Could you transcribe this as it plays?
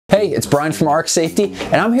Hey, it's Brian from RX Safety,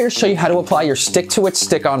 and I'm here to show you how to apply your Sticktoit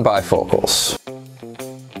stick-on bifocals.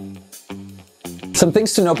 Some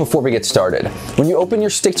things to note before we get started. When you open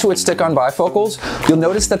your Sticktoit stick-on bifocals, you'll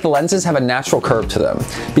notice that the lenses have a natural curve to them.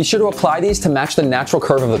 Be sure to apply these to match the natural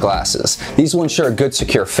curve of the glasses. These will ensure a good,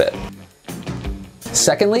 secure fit.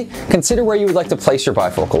 Secondly, consider where you would like to place your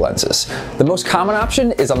bifocal lenses. The most common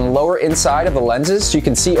option is on the lower inside of the lenses so you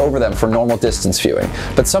can see over them for normal distance viewing,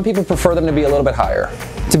 but some people prefer them to be a little bit higher.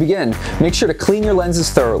 To begin, make sure to clean your lenses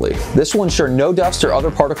thoroughly. This will ensure no dust or other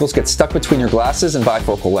particles get stuck between your glasses and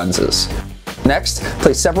bifocal lenses. Next,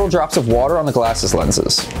 place several drops of water on the glasses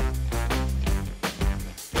lenses.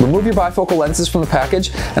 Remove your bifocal lenses from the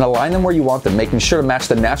package and align them where you want them, making sure to match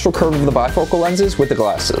the natural curve of the bifocal lenses with the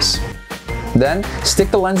glasses. Then,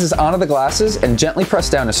 stick the lenses onto the glasses and gently press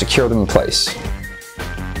down to secure them in place.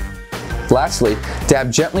 Lastly,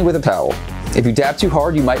 dab gently with a towel. If you dab too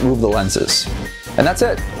hard, you might move the lenses. And that's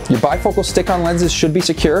it! Your bifocal stick-on lenses should be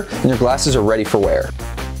secure and your glasses are ready for wear.